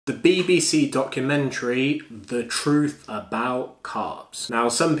The BBC documentary, The Truth About Carbs. Now,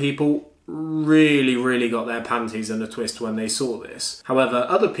 some people really got their panties in a twist when they saw this. However,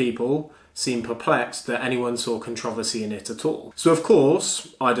 other people seemed perplexed that anyone saw controversy in it at all. So of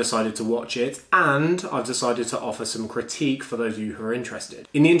course, I decided to watch it, and I've decided to offer some critique for those of you who are interested.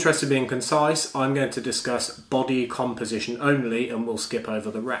 In the interest of being concise, I'm going to discuss body composition only, and we'll skip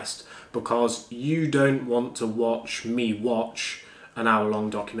over the rest, because you don't want to watch me watch an hour-long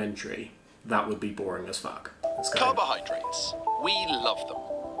documentary. That would be boring as fuck. Let's go. Carbohydrates. We love them.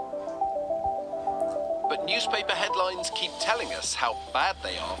 But newspaper headlines keep telling us how bad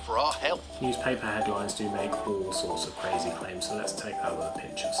they are for our health. Newspaper headlines do make all sorts of crazy claims, so let's take that with a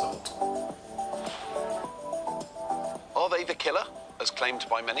pinch of salt. Are they the killer, as claimed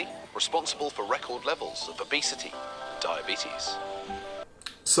by many, responsible for record levels of obesity, diabetes?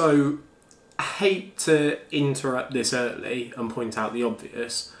 So, I hate to interrupt this early and point out the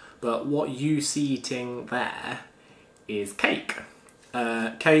obvious, but what you see eating there is cake.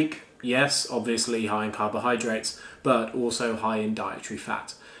 Cake, yes, obviously high in carbohydrates, but also high in dietary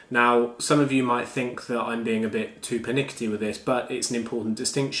fat. Now, some of you might think that I'm being a bit too pernickety with this, but it's an important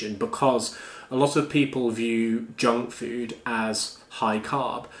distinction because a lot of people view junk food as high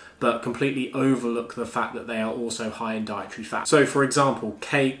carb, but completely overlook the fact that they are also high in dietary fat. So for example,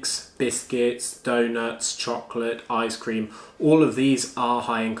 cakes, biscuits, donuts, chocolate, ice cream, all of these are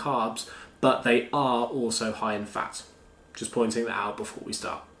high in carbs, but they are also high in fat. Just pointing that out before we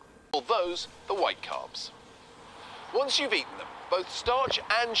start. Or those, the white carbs. Once you've eaten them, both starch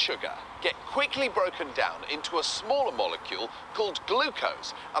and sugar get quickly broken down into a smaller molecule called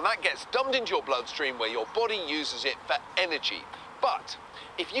glucose, and that gets dumped into your bloodstream where your body uses it for energy. But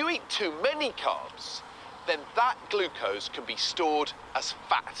if you eat too many carbs, then that glucose can be stored as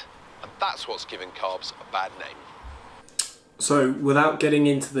fat, and that's what's giving carbs a bad name. So without getting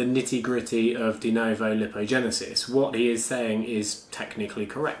into the nitty-gritty of de novo lipogenesis, what he is saying is technically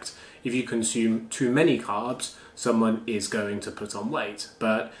correct. If you consume too many carbs, someone is going to put on weight.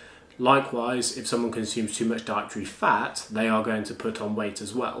 But likewise, if someone consumes too much dietary fat, they are going to put on weight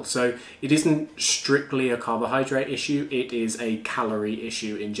as well. So it isn't strictly a carbohydrate issue, it is a calorie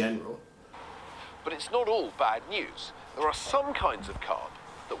issue in general. But it's not all bad news. There are some kinds of carb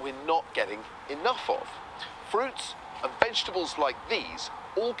that we're not getting enough of. Fruits and vegetables like these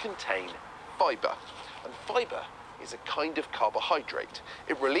all contain fibre, and fibre is a kind of carbohydrate.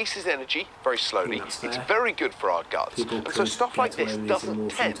 It releases energy very slowly, it's very good for our guts, and so stuff like this doesn't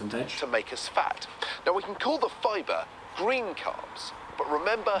tend to make us fat. Now we can call the fibre green carbs, but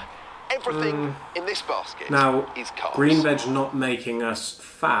remember, everything in this basket is carbs. Green veg not making us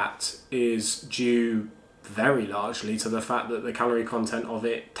fat is due very largely to the fact that the calorie content of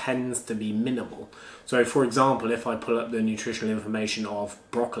it tends to be minimal. So for example, if I pull up the nutritional information of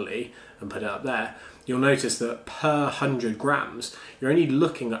broccoli and put it up there, you'll notice that per 100 grams, you're only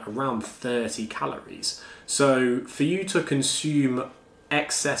looking at around 30 calories. So for you to consume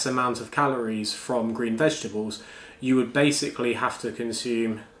excess amount of calories from green vegetables, you would basically have to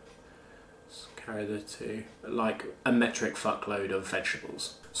consume, let's carry the two, like a metric fuckload of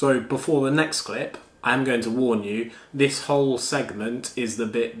vegetables. So before the next clip, I'm going to warn you, this whole segment is the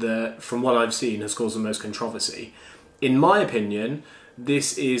bit that, from what I've seen, has caused the most controversy. In my opinion,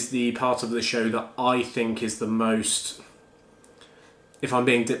 this is the part of the show that I think is the most, if I'm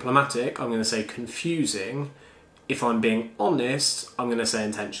being diplomatic, I'm going to say confusing. If I'm being honest, I'm going to say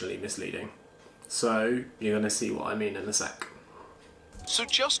intentionally misleading. So you're going to see what I mean in a sec. So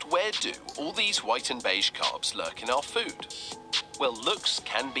just where do all these white and beige carbs lurk in our food? Well, looks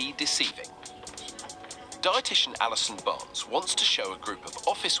can be deceiving. Dietitian Alison Barnes wants to show a group of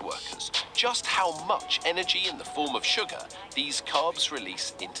office workers just how much energy in the form of sugar these carbs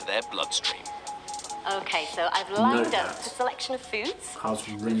release into their bloodstream. Okay, so I've lined up a selection of foods.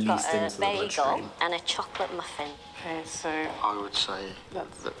 We've got a bagel and a chocolate muffin. Okay, so I would say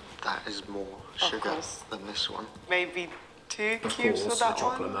that is more sugar than this one. Maybe 2 cubes of that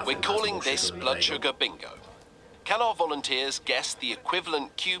one. We're calling this blood sugar bingo. Can our volunteers guess the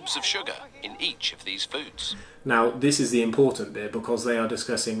equivalent cubes of sugar in each of these foods? Now, this is the important bit because they are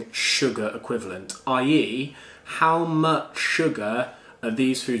discussing sugar equivalent, i.e. how much sugar are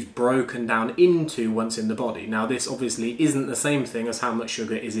these foods broken down into once in the body. Now, this obviously isn't the same thing as how much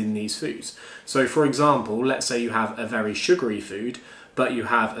sugar is in these foods. So, for example, let's say you have a very sugary food, but you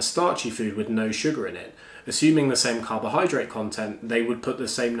have a starchy food with no sugar in it. Assuming the same carbohydrate content, they would put the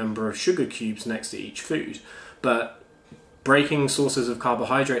same number of sugar cubes next to each food. But breaking sources of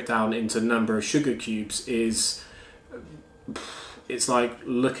carbohydrate down into number of sugar cubes is, it's like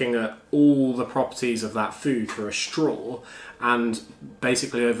looking at all the properties of that food through a straw and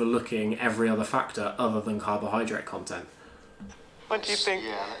basically overlooking every other factor other than carbohydrate content. What do you think?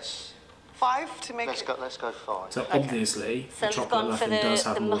 Yeah, let's 5 to make let's it. go 5. So obviously, So the we've chocolate gone for muffin does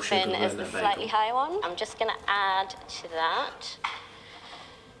have the more sugar muffin as than the a slightly bagel. higher one. I'm just going to add to that.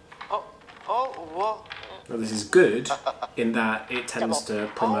 What? Well, this is good in that it tends to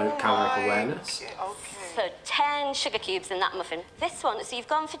promote caloric awareness. Okay. So 10 sugar cubes in that muffin. This one, so you've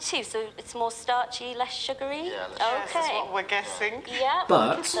gone for 2, so it's more starchy, less sugary. Yeah, Yes, that's Okay. what we're guessing. Yeah.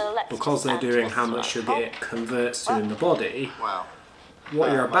 But So let's because just they're add doing this how one. much sugar it converts to in the body, Wow.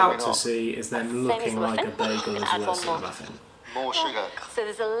 what you're maybe about to not. see is them Same as looking the like a muffin. bagel I'm as gonna add well as one a more. muffin. More sugar. So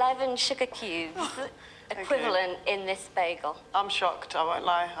there's 11 sugar cubes equivalent in this bagel. I'm shocked, I won't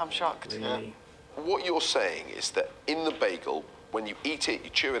lie, I'm shocked. Really. What you're saying is that in the bagel, when you eat it, you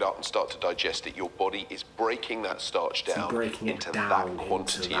chew it up and start to digest it, your body is breaking that starch down breaking it into down that into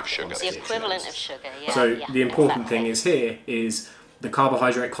quantity that of sugar. The quantity. equivalent of sugar, yeah. So yeah, the important exactly. thing is here is the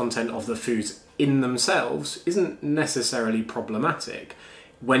carbohydrate content of the foods in themselves isn't necessarily problematic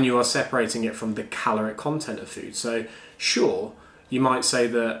when you are separating it from the caloric content of food. So sure, you might say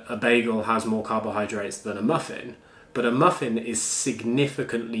that a bagel has more carbohydrates than a muffin, but a muffin is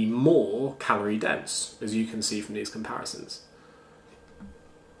significantly more calorie dense, as you can see from these comparisons.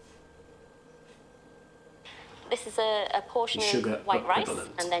 This is a portion Sugar of white rice,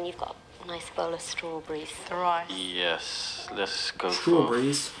 equivalent. and then you've got a nice bowl of strawberries. The rice. Yes, let's go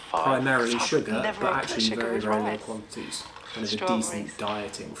Strawberries, for 5. primarily sugar, never but put actually sugar very, with very low rice. quantities. Kind of a Strawberries. decent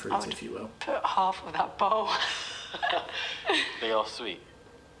dieting fruit, if you will. Put half of that bowl. They are sweet.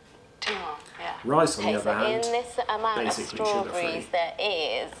 2 more, yeah. Rice, on Okay, the so other in hand, this amount of basically strawberries, sugar-free. there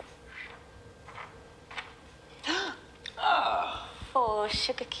is 4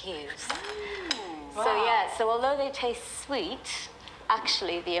 sugar cubes. So yeah, so although they taste sweet,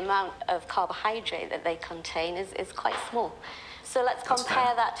 actually the amount of carbohydrate that they contain is quite small. So let's That's compare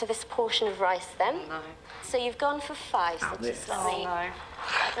fair. that to this portion of rice then. No. So you've gone for 5, so Out just this. let me... No.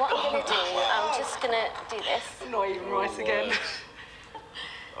 What I'm going to do, I'm just going to do this. Not even rice again.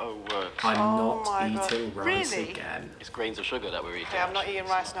 Oh, word. I'm Oh my not God. eating rice Really? again. It's grains of sugar that we're eating. Okay, I'm not eating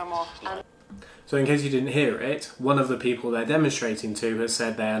rice no more. So in case you didn't hear it, one of the people they're demonstrating to has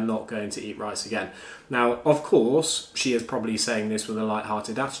said they are not going to eat rice again. Now, of course, she is probably saying this with a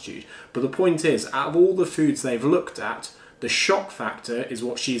light-hearted attitude, but the point is, out of all the foods they've looked at, the shock factor is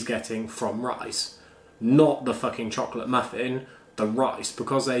what she's getting from rice, not the fucking chocolate muffin, the rice,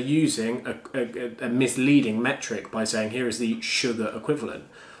 because they're using a misleading metric by saying here is the sugar equivalent.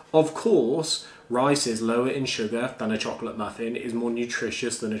 Of course, rice is lower in sugar than a chocolate muffin, it is more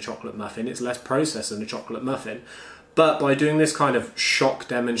nutritious than a chocolate muffin, it's less processed than a chocolate muffin. But by doing this kind of shock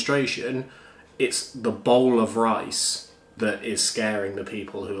demonstration, it's the bowl of rice that is scaring the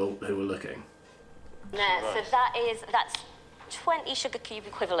people who are looking. Yeah, so that's 20 sugar cube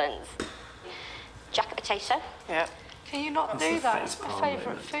equivalents. Jacket potato. Yeah. Can you not do the that? It's face my palm favourite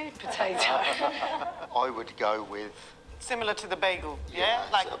moment. food, potato. I would go with Similar to the bagel, yeah?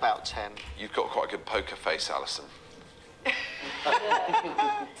 Like, about 10. You've got quite a good poker face, Alison.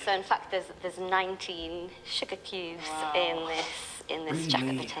 So in fact, there's 19 sugar cubes in this jacket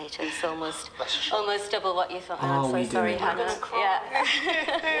Really? potato. It's almost double what you thought. Are I'm we so sorry, doing Hannah. that?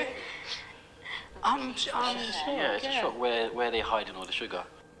 Yeah. I'm Yeah, it's a shock where they're hiding all the sugar.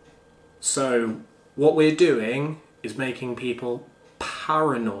 So what we're doing is making people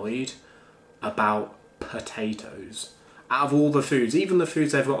paranoid about potatoes. Out of all the foods, even the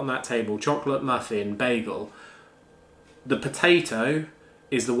foods they've got on that table, chocolate muffin, bagel, the potato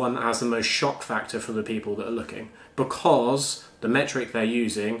is the one that has the most shock factor for the people that are looking, because the metric they're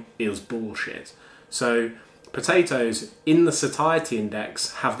using is bullshit. So potatoes in the satiety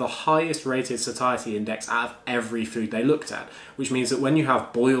index have the highest rated satiety index out of every food they looked at, which means that when you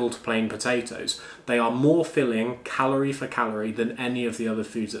have boiled plain potatoes, they are more filling calorie for calorie than any of the other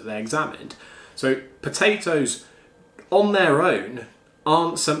foods that they examined. So potatoes on their own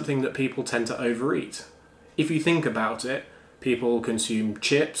aren't something that people tend to overeat. If you think about it, people consume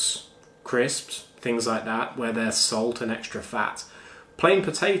chips, crisps, things like that, where there's salt and extra fat. Plain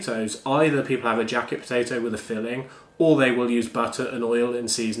potatoes, either people have a jacket potato with a filling, or they will use butter and oil in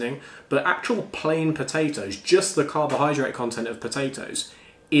seasoning, but actual plain potatoes, just the carbohydrate content of potatoes,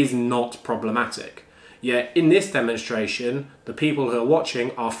 is not problematic. Yet in this demonstration, the people who are watching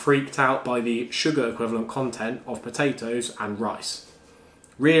are freaked out by the sugar equivalent content of potatoes and rice.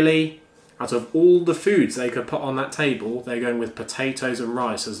 Really? Out of all the foods they could put on that table, they're going with potatoes and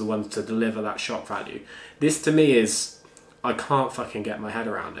rice as the ones to deliver that shock value. This to me is, I can't fucking get my head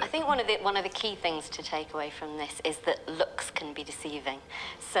around it. I think one of the key things to take away from this is that looks can be deceiving.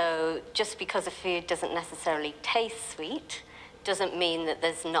 So just because a food doesn't necessarily taste sweet doesn't mean that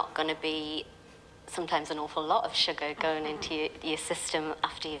there's not going to be sometimes an awful lot of sugar going into your system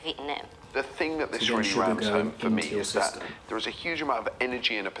after you've eaten it. The thing that this really rams home for me is that there is a huge amount of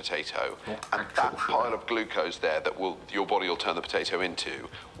energy in a potato, and that pile of glucose there that your body will turn the potato into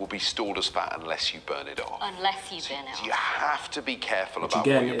will be stored as fat unless you burn it off. Unless you burn it off. You have to be careful Which about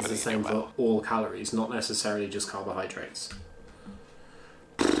again what you're is the putting in same your for mouth. all calories, not necessarily just carbohydrates.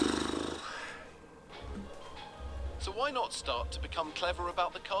 So why not start to become clever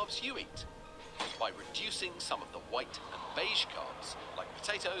about the carbs you eat? By reducing some of the white and beige carbs, like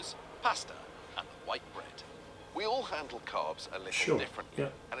potatoes, pasta, and the white bread. We all handle carbs a little differently,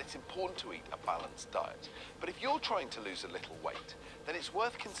 and it's important to eat a balanced diet. But if you're trying to lose a little weight, then it's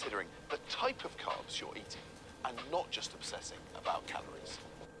worth considering the type of carbs you're eating, and not just obsessing about calories.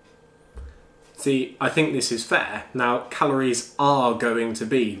 See, I think this is fair. Now, calories are going to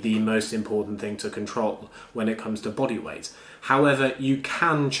be the most important thing to control when it comes to body weight. However, you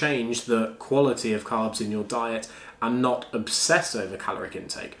can change the quality of carbs in your diet and not obsess over caloric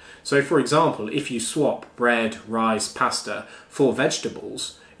intake. So, for example, if you swap bread, rice, pasta for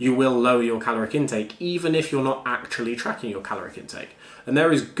vegetables, you will lower your caloric intake even if you're not actually tracking your caloric intake. And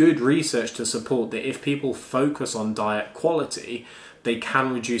there is good research to support that if people focus on diet quality, they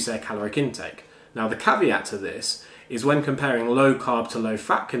can reduce their caloric intake. Now, the caveat to this is when comparing low carb to low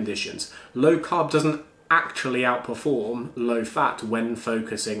fat conditions, low carb doesn't actually outperform low fat when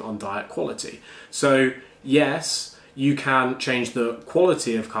focusing on diet quality. So yes, you can change the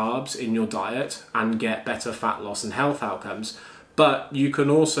quality of carbs in your diet and get better fat loss and health outcomes, but you can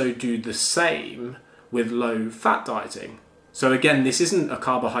also do the same with low fat dieting. So again, this isn't a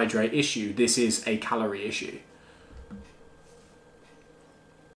carbohydrate issue, this is a calorie issue.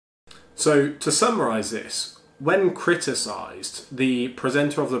 So to summarize this, when criticised, the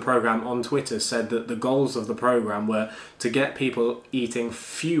presenter of the programme on Twitter said that the goals of the programme were to get people eating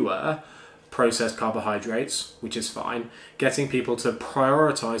fewer processed carbohydrates, which is fine, getting people to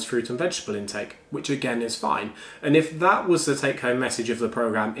prioritise fruit and vegetable intake, which again is fine. And if that was the take-home message of the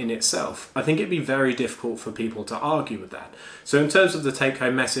programme in itself, I think it'd be very difficult for people to argue with that. So in terms of the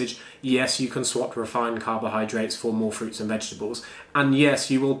take-home message, yes, you can swap refined carbohydrates for more fruits and vegetables, and yes,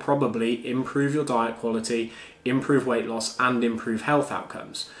 you will probably improve your diet quality, improve weight loss, and improve health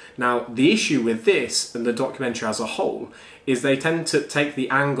outcomes. Now, the issue with this and the documentary as a whole is they tend to take the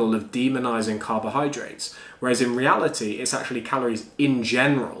angle of demonizing carbohydrates, whereas in reality, it's actually calories in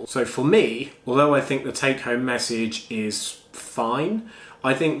general. So for me, although I think the take-home message is fine,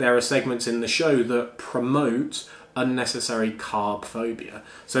 I think there are segments in the show that promote unnecessary carb phobia.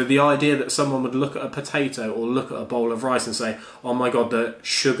 So the idea that someone would look at a potato or look at a bowl of rice and say, oh my god, the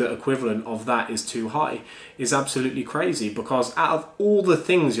sugar equivalent of that is too high, is absolutely crazy, because out of all the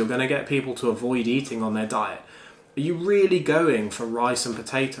things you're going to get people to avoid eating on their diet, are you really going for rice and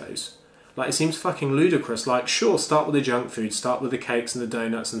potatoes? Like, it seems fucking ludicrous. Like, sure, start with the junk food, start with the cakes and the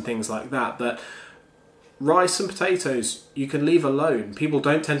donuts and things like that, but rice and potatoes, you can leave alone. People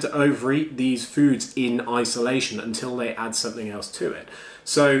don't tend to overeat these foods in isolation until they add something else to it.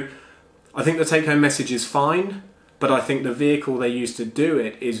 So I think the take-home message is fine, but I think the vehicle they use to do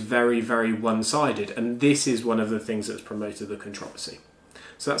it is very, very one-sided. And this is one of the things that's promoted the controversy.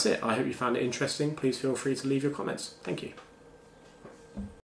 So that's it. I hope you found it interesting. Please feel free to leave your comments. Thank you.